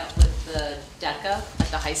something out with the DECA at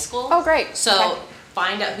the high school. Oh, great. So Okay.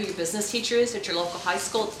 find out who your business teacher is at your local high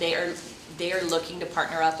school. They are looking to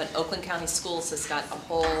partner up, and Oakland County Schools has got a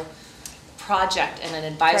whole project and an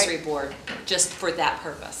advisory board just for that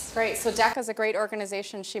purpose. Great. So DECA is a great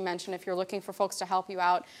organization she mentioned if you're looking for folks to help you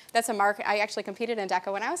out. That's a market. I actually competed in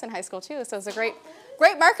DECA when I was in high school too. So it's a great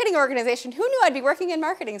marketing organization. Who knew I'd be working in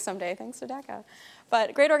marketing someday thanks to DECA?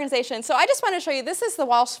 But great organization. So I just want to show you, this is the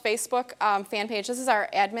Walsh Facebook fan page. This is our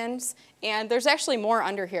admins. And there's actually more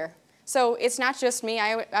under here. So it's not just me.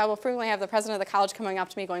 I will frequently have the president of the college coming up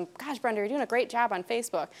to me going, gosh, Brenda, you're doing a great job on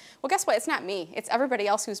Facebook. Well, guess what? It's not me. It's everybody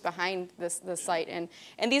else who's behind this site. And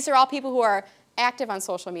these are all people who are active on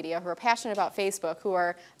social media, who are passionate about Facebook, who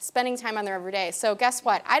are spending time on there every day. So guess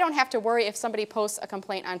what? I don't have to worry if somebody posts a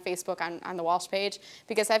complaint on Facebook on the Walsh page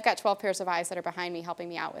because I've got 12 pairs of eyes that are behind me helping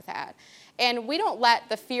me out with that. And we don't let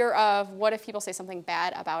the fear of what if people say something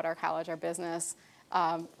bad about our college, our business,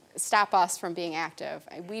 stop us from being active.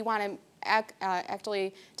 We want to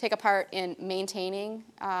actually take a part in maintaining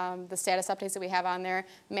the status updates that we have on there,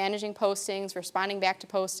 managing postings, responding back to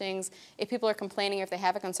postings. If people are complaining, if they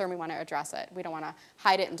have a concern, we want to address it. We don't want to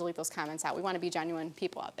hide it and delete those comments out. We want to be genuine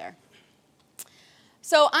people out there.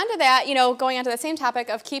 So onto that, going onto the same topic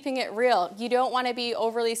of keeping it real. You don't want to be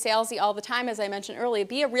overly salesy all the time, as I mentioned earlier.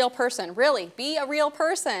 Be a real person, really. Be a real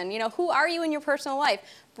person. Who are you in your personal life?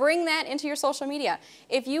 Bring that into your social media.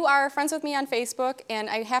 If you are friends with me on Facebook, and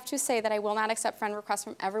I have to say that I will not accept friend requests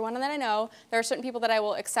from everyone that I know. There are certain people that I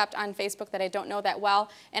will accept on Facebook that I don't know that well,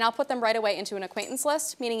 and I'll put them right away into an acquaintance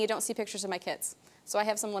list, meaning you don't see pictures of my kids. So I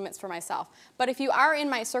have some limits for myself. But if you are in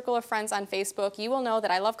my circle of friends on Facebook, you will know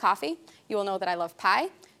that I love coffee. You will know that I love pie.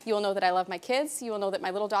 You will know that I love my kids. You will know that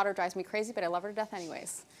my little daughter drives me crazy, but I love her to death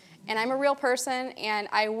anyways. And I'm a real person, and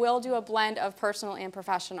I will do a blend of personal and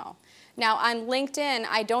professional. Now, on LinkedIn,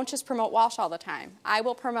 I don't just promote Walsh all the time. I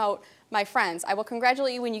will promote my friends. I will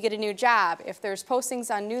congratulate you when you get a new job. If there's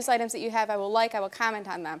postings on news items that you have, I will comment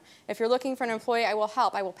on them. If you're looking for an employee, I will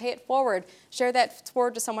help. I will pay it forward, share that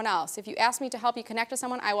forward to someone else. If you ask me to help you connect to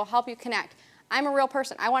someone, I will help you connect. I'm a real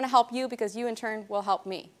person. I want to help you because you, in turn, will help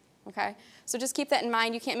me. Okay? So just keep that in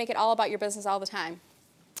mind. You can't make it all about your business all the time.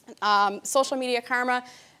 Social media karma.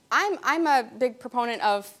 I'm a big proponent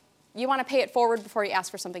of you want to pay it forward before you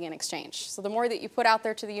ask for something in exchange. So the more that you put out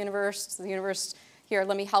there to the universe, here,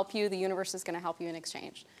 let me help you, the universe is going to help you in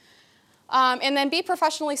exchange. And then be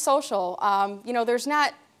professionally social. There's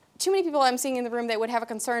not too many people I'm seeing in the room that would have a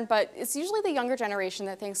concern, but it's usually the younger generation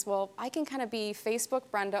that thinks, well, I can kind of be Facebook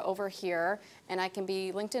Brenda over here, and I can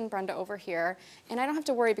be LinkedIn Brenda over here, and I don't have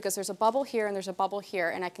to worry because there's a bubble here and there's a bubble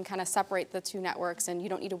here, and I can kind of separate the two networks, and you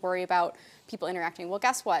don't need to worry about people interacting. Well,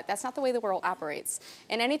 guess what? That's not the way the world operates.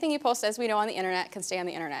 And anything you post, as we know, on the internet can stay on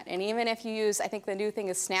the internet. And even if you use, I think the new thing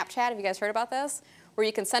is Snapchat. Have you guys heard about this? where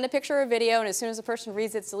you can send a picture or a video, and as soon as the person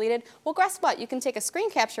reads it's deleted. Well, guess what? You can take a screen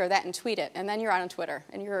capture of that and tweet it, and then you're out on Twitter,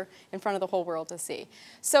 and you're in front of the whole world to see.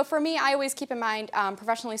 So for me, I always keep in mind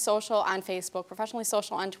professionally social on Facebook, professionally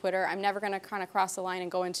social on Twitter. I'm never going to kind of cross the line and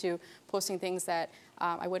go into posting things that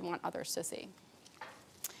I wouldn't want others to see.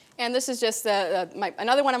 And this is just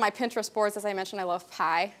another one of my Pinterest boards. As I mentioned, I love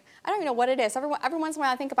pie. I don't even know what it is. Every once in a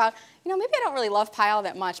while I think about, maybe I don't really love pie all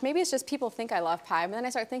that much. Maybe it's just people think I love pie. But then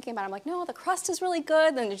I start thinking about it. I'm like, no, the crust is really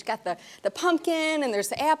good. Then you've got the pumpkin, and there's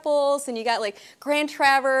the apples, and you got like Grand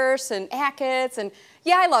Traverse and Achatz. And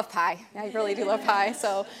yeah, I love pie. I really do love pie.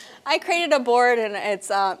 So I created a board, and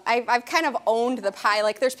it's I've kind of owned the pie.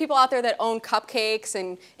 Like there's people out there that own cupcakes,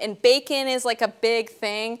 and bacon is like a big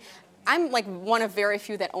thing. I'm like one of very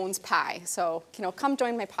few that owns pie, so come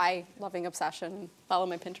join my pie-loving obsession and follow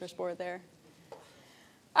my Pinterest board there.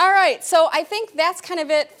 All right, so I think that's kind of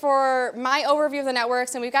it for my overview of the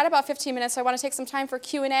networks, and we've got about 15 minutes, so I want to take some time for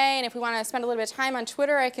Q&A, and if we want to spend a little bit of time on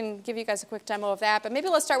Twitter, I can give you guys a quick demo of that, but maybe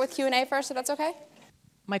let's start with Q&A first, if that's okay?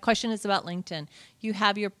 My question is about LinkedIn. You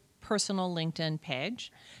have your personal LinkedIn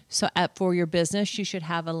page, so for your business, you should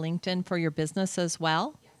have a LinkedIn for your business as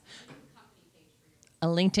well. A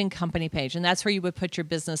LinkedIn company page, and that's where you would put your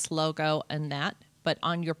business logo and that. But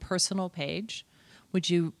on your personal page, with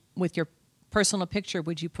your personal picture,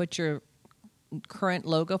 would you put your current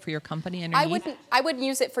logo for your company underneath? I wouldn't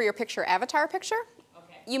use it for your picture avatar picture.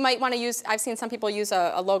 Okay. You might want to use, I've seen some people use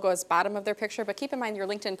a logo as bottom of their picture, but keep in mind your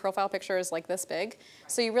LinkedIn profile picture is like this big,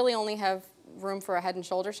 so you really only have room for a head and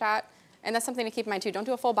shoulder shot. And that's something to keep in mind too. Don't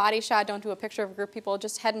do a full body shot, don't do a picture of a group of people,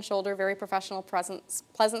 just head and shoulder, very professional,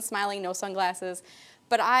 pleasant smiling, no sunglasses.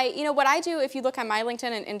 But what I do, if you look on my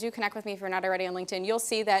LinkedIn, and do connect with me if you're not already on LinkedIn, you'll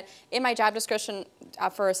see that in my job description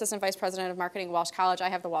for Assistant Vice President of Marketing at Walsh College, I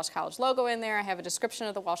have the Walsh College logo in there. I have a description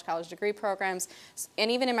of the Walsh College degree programs.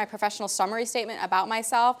 And even in my professional summary statement about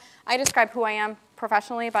myself, I describe who I am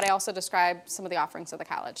professionally, but I also describe some of the offerings of the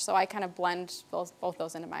college. So I kind of blend both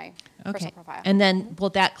those into my personal profile. And then will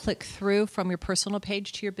that click through from your personal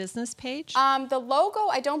page to your business page? The logo,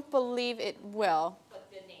 I don't believe it will.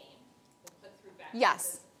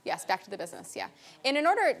 Yes, back to the business, yeah. And in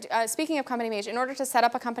order, speaking of company page, in order to set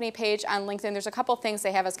up a company page on LinkedIn, there's a couple things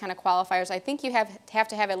they have as kind of qualifiers. I think you have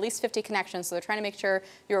to have at least 50 connections, so they're trying to make sure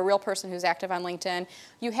you're a real person who's active on LinkedIn.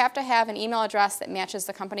 You have to have an email address that matches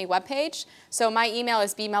the company webpage. So my email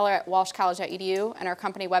is bmeller@walshcollege.edu, and our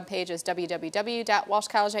company webpage is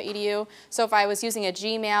www.walshcollege.edu. So if I was using a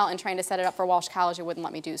Gmail and trying to set it up for Walsh College, it wouldn't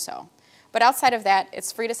let me do so. But outside of that, it's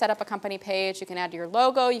free to set up a company page. You can add your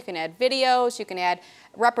logo, you can add videos, you can add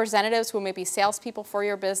representatives who may be salespeople for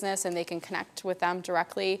your business, and they can connect with them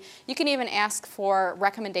directly. You can even ask for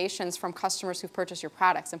recommendations from customers who've purchased your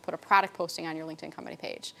products and put a product posting on your LinkedIn company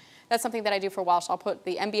page. That's something that I do for Walsh. I'll put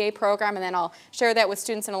the MBA program, and then I'll share that with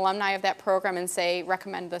students and alumni of that program and say,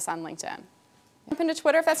 recommend this on LinkedIn. Jump into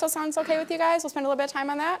Twitter if that still sounds okay with you guys. We'll spend a little bit of time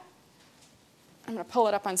on that. I'm going to pull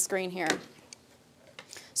it up on screen here.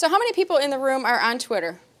 So how many people in the room are on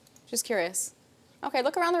Twitter? Just curious. Okay,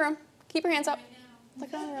 look around the room. Keep your hands up.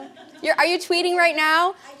 Look around the room. Are you tweeting right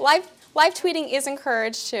now? Live tweeting is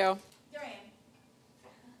encouraged too. There I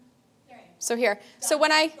am. So here. So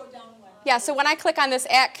when I click on this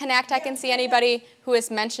 @connect, I can see anybody who has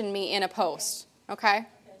mentioned me in a post. Okay?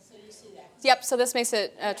 So you see that. Yep, so this makes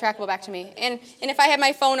it trackable back to me. And if I had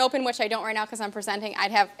my phone open, which I don't right now because I'm presenting,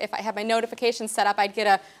 if I had my notifications set up, I'd get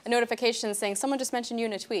a notification saying, someone just mentioned you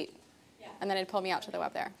in a tweet. Yeah. And then it'd pull me out to the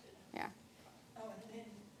web there. Yeah. Oh, and then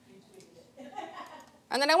you tweeted it.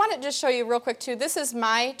 And then I want to just show you real quick too, this is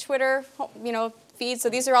my Twitter, feed. So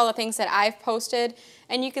these are all the things that I've posted.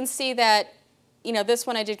 And you can see that, this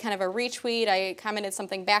one I did kind of a retweet. I commented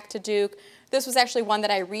something back to Duke. This was actually one that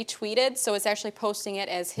I retweeted, so it's actually posting it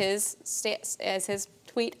as his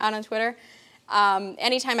tweet out on Twitter.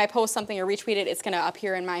 Anytime I post something or retweet it, it's going to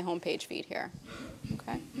appear in my homepage feed here.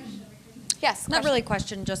 Okay. Yes. Not really a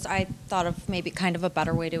question, just I thought of maybe kind of a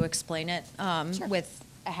better way to explain it Sure. with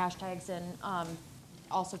hashtags and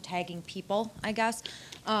also tagging people, I guess.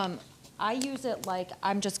 I use it like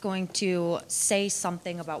I'm just going to say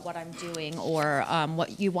something about what I'm doing or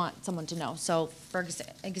what you want someone to know. So for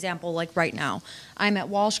example, like right now, I'm at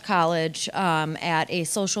Walsh College at a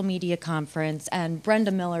social media conference, and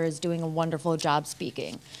Brenda Meller is doing a wonderful job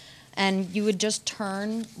speaking. And you would just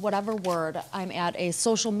turn whatever word, I'm at a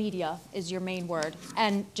social media is your main word,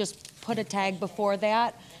 and just put a tag before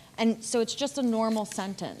that. And so it's just a normal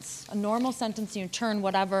sentence. A normal sentence, you turn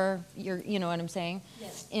whatever you know what I'm saying,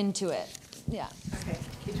 Yes. into it. Yeah. Okay,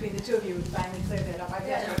 between the two of you, we finally cleared that up. I've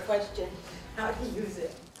got a question, how to use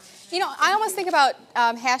it. I almost think about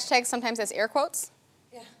hashtags sometimes as air quotes.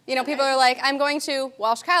 Yeah. You know, people are like, I'm going to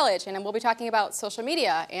Walsh College, and we'll be talking about social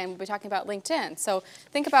media, and we'll be talking about LinkedIn. So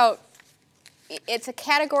think about, it's a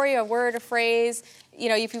category, a word, a phrase. You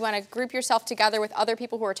know, if you want to group yourself together with other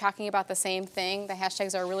people who are talking about the same thing, the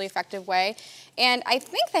hashtags are a really effective way. And I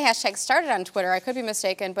think the hashtags started on Twitter, I could be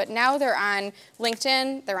mistaken, but now they're on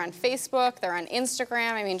LinkedIn, they're on Facebook, they're on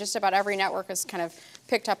Instagram. I mean, just about every network is kind of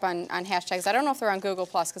picked up on hashtags. I don't know if they're on Google+,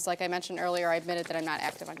 because like I mentioned earlier, I admitted that I'm not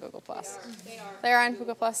active on Google+. They are on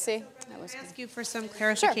Google+, see? That was Can I ask you for some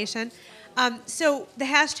clarification? Sure. So the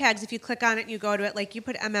hashtags, if you click on it and you go to it, like you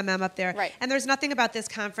put MMM up there, right. And there's nothing about this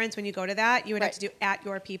conference when you go to that. You would right. have to do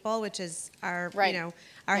 @YourPeople, which is our, right.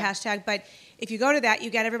 our hashtag. But if you go to that, you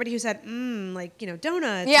get everybody who said,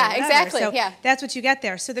 donuts. Yeah, exactly. So yeah. that's what you get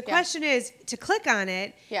there. So the question is, to click on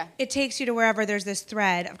it, it takes you to wherever there's this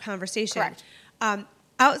thread of conversation. Correct.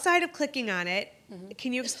 Outside of clicking on it,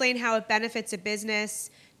 can you explain how it benefits a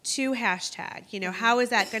business to hashtag? You know, how is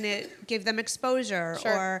that going to give them exposure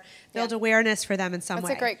or build awareness for them in some way?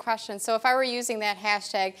 That's a great question. So if I were using that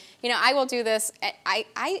hashtag, you know, I will do this.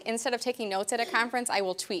 I instead of taking notes at a conference, I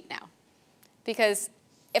will tweet now. Because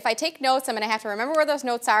if I take notes, I'm going to have to remember where those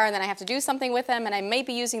notes are, and then I have to do something with them, and I may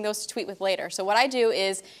be using those to tweet with later. So what I do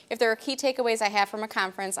is, if there are key takeaways I have from a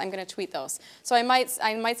conference, I'm going to tweet those. So I might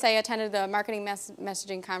say I attended the marketing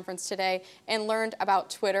messaging conference today and learned about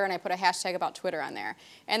Twitter, and I put a hashtag about Twitter on there.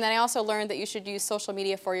 And then I also learned that you should use social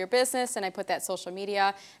media for your business, and I put that social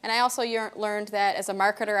media. And I also learned that as a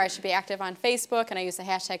marketer, I should be active on Facebook, and I use the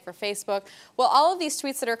hashtag for Facebook. Well, all of these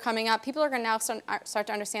tweets that are coming up, people are going to now start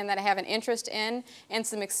to understand that I have an interest in and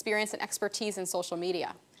some experience and expertise in social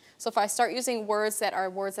media. So if I start using words that are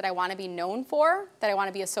words that I want to be known for, that I want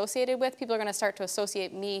to be associated with, people are going to start to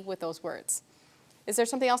associate me with those words. Is there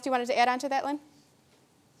something else you wanted to add on to that, Lynn?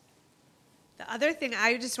 The other thing,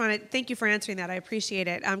 I just want to thank you for answering that. I appreciate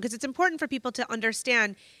it. Because it's important for people to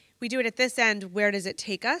understand, we do it at this end, where does it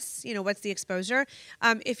take us? You know, what's the exposure?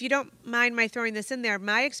 If you don't mind my throwing this in there,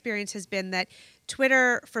 my experience has been that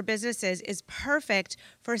Twitter for businesses is perfect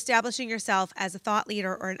for establishing yourself as a thought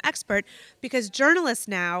leader or an expert, because journalists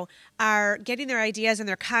now are getting their ideas and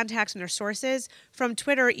their contacts and their sources from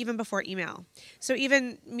Twitter even before email. So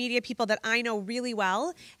even media people that I know really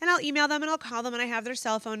well, and I'll email them and I'll call them and I have their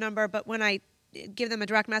cell phone number, but when I give them a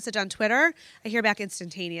direct message on Twitter, I hear back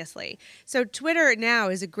instantaneously. So Twitter now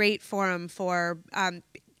is a great forum for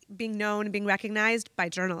being known and being recognized by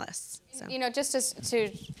journalists. So. You know, just to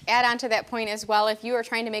add on to that point as well, if you are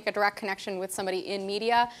trying to make a direct connection with somebody in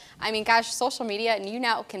media, I mean, gosh, social media, and you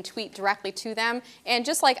now can tweet directly to them. And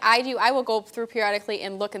just like I do, I will go through periodically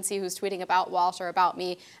and look and see who's tweeting about Walsh or about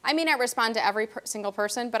me. I may not respond to every single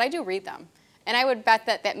person, but I do read them. And I would bet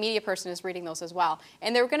that that media person is reading those as well.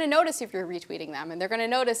 And they're going to notice if you're retweeting them, and they're going to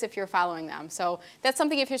notice if you're following them. So that's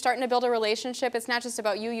something, if you're starting to build a relationship, it's not just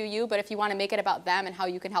about you, but if you want to make it about them and how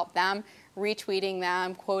you can help them, retweeting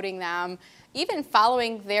them, quoting them, even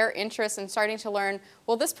following their interests and starting to learn,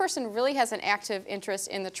 well, this person really has an active interest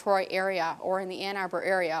in the Troy area or in the Ann Arbor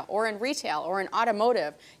area or in retail or in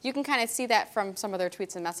automotive. You can kind of see that from some of their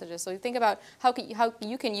tweets and messages. So you think about how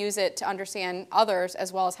you can use it to understand others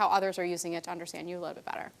as well as how others are using it to understand you a little bit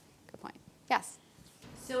better. Good point. Yes?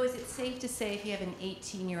 So is it safe to say if you have an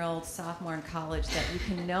 18-year-old sophomore in college that you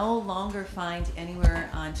can no longer find anywhere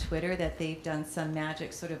on Twitter that they've done some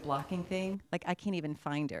magic sort of blocking thing? Like, I can't even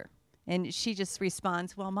find her. And she just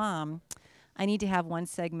responds, well, Mom, I need to have one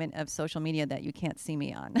segment of social media that you can't see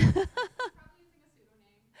me on.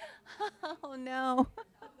 Oh, no.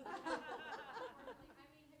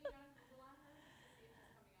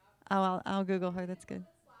 Oh, I'll Google her. That's good.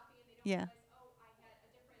 Yeah.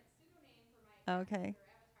 Okay.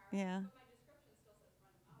 Yeah.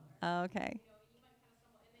 Okay.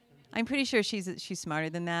 I'm pretty sure she's smarter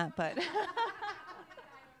than that, but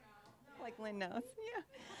like Lynn knows. Yeah.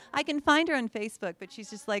 I can find her on Facebook, but she's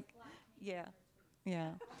just like, yeah.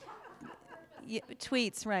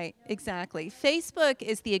 Tweets, right? Exactly. Facebook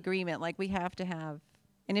is the agreement. Like, we have to have.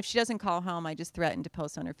 And if she doesn't call home, I just threaten to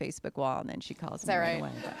post on her Facebook wall, and then she calls me right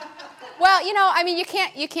away. Well, you know, I mean, you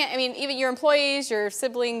can't, I mean, even your employees, your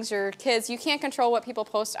siblings, your kids, you can't control what people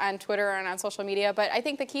post on Twitter and on social media, but I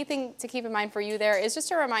think the key thing to keep in mind for you there is just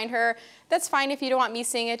to remind her, that's fine if you don't want me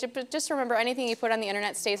seeing it, but just remember, anything you put on the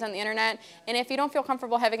internet stays on the internet, and if you don't feel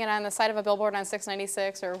comfortable having it on the side of a billboard on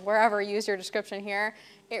 696 or wherever, use your description here,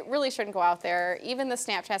 it really shouldn't go out there, even the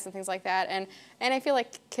Snapchats and things like that, and I feel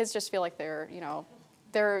like kids just feel like they're, you know,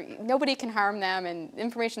 nobody can harm them, and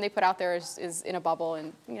information they put out there is in a bubble,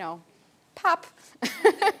 and, you know, pop.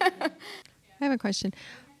 I have a question.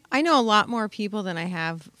 I know a lot more people than I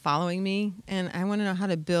have following me, and I want to know how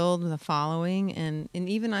to build the following, and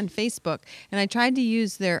even on Facebook. And I tried to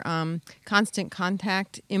use their constant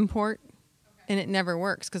contact import, and it never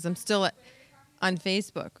works because I'm still on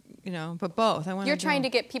Facebook, but both. You're trying to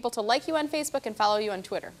get people to like you on Facebook and follow you on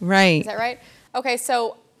Twitter. Right. Is that right? Okay,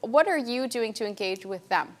 so what are you doing to engage with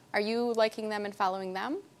them? Are you liking them and following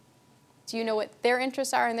them? Do you know what their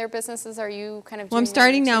interests are in their businesses? Are you kind of doing I'm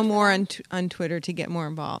starting now more on on Twitter to get more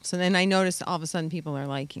involved. So then I notice all of a sudden people are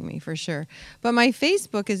liking me for sure. But my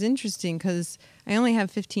Facebook is interesting because I only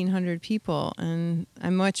have 1,500 people, and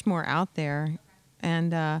I'm much more out there.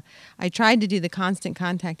 And I tried to do the constant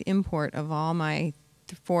contact import of all my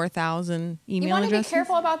 4,000 email You want to be addresses.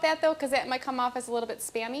 careful about that, though, because that might come off as a little bit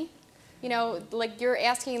spammy. Like you're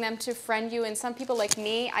asking them to friend you, and some people like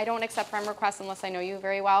me, I don't accept friend requests unless I know you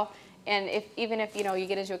very well. And even if you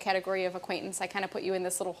get into a category of acquaintance, I kind of put you in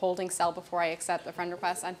this little holding cell before I accept a friend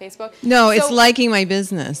request on Facebook. No, it's liking my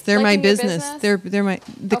business. They're my Liking your business. business? They're my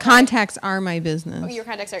contacts are my business. Oh, your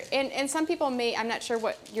contacts are. And some people may, I'm not sure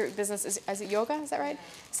what your business is. Is it yoga? Is that right?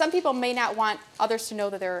 Some people may not want others to know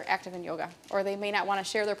that they're active in yoga, or they may not want to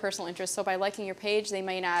share their personal interests. So by liking your page, they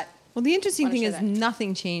may not. Well, the interesting wanna thing share is that.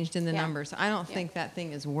 nothing changed in the Yeah. numbers. I don't think that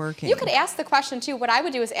thing is working. You could ask the question too. What I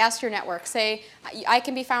would do is ask your network. Say, I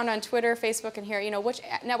can be found on Twitter, Facebook, and here. Which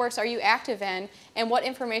networks are you active in, and what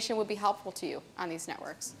information would be helpful to you on these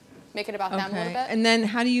networks? Make it about them a little bit. And then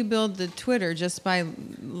how do you build the Twitter? Just by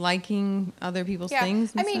liking other people's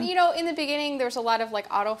things? I And mean, stuff? in the beginning, there's a lot of like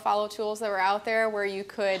auto follow tools that were out there where you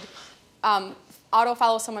could auto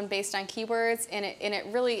follow someone based on keywords, and it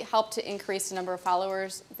really helped to increase the number of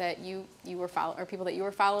followers that you were or people that you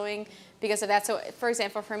were following because of that. So, for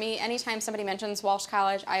example, for me, anytime somebody mentions Walsh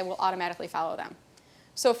College, I will automatically follow them.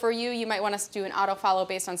 So for you, you might want to do an auto follow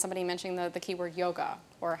based on somebody mentioning the keyword yoga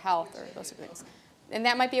or health or those sort of things. And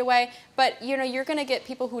that might be a way, but you're going to get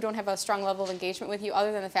people who don't have a strong level of engagement with you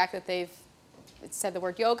other than the fact that they've said the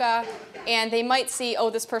word yoga, and they might see, oh,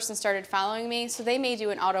 this person started following me, so they may do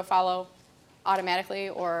an auto follow automatically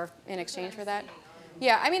or in exchange for that.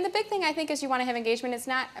 Yeah, I mean, the big thing I think is you want to have engagement. It's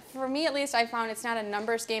not, for me at least, I found it's not a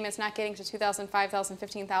numbers game. It's not getting to 2,000, 5,000,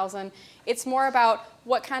 15,000. It's more about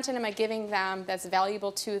what content am I giving them that's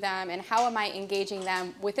valuable to them, and how am I engaging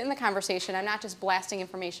them within the conversation. I'm not just blasting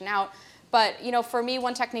information out. But for me,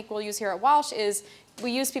 one technique we'll use here at Walsh is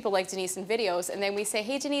we use people like Denise in videos, and then we say,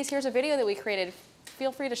 hey, Denise, here's a video that we created.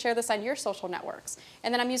 Feel free to share this on your social networks.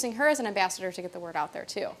 And then I'm using her as an ambassador to get the word out there,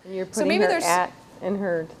 too. And you're so putting maybe her there's, at and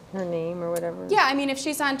her name or whatever? Yeah, I mean, if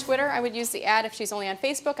she's on Twitter, I would use the ad. If she's only on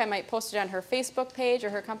Facebook, I might post it on her Facebook page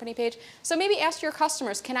or her company page. So maybe ask your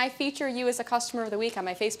customers, can I feature you as a customer of the week on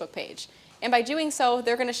my Facebook page? And by doing so,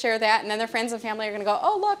 they're going to share that, and then their friends and family are going to go,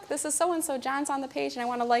 oh, look, this is so-and-so. John's on the page, and I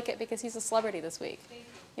want to like it because he's a celebrity this week.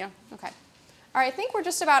 Okay. All right, I think we're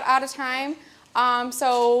just about out of time.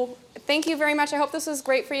 So thank you very much. I hope this was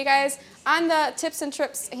great for you guys. On the tips and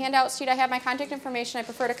trips handout sheet, I have my contact information. I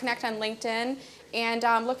prefer to connect on LinkedIn,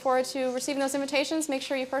 and look forward to receiving those invitations. Make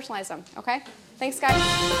sure you personalize them, okay? Thanks, guys.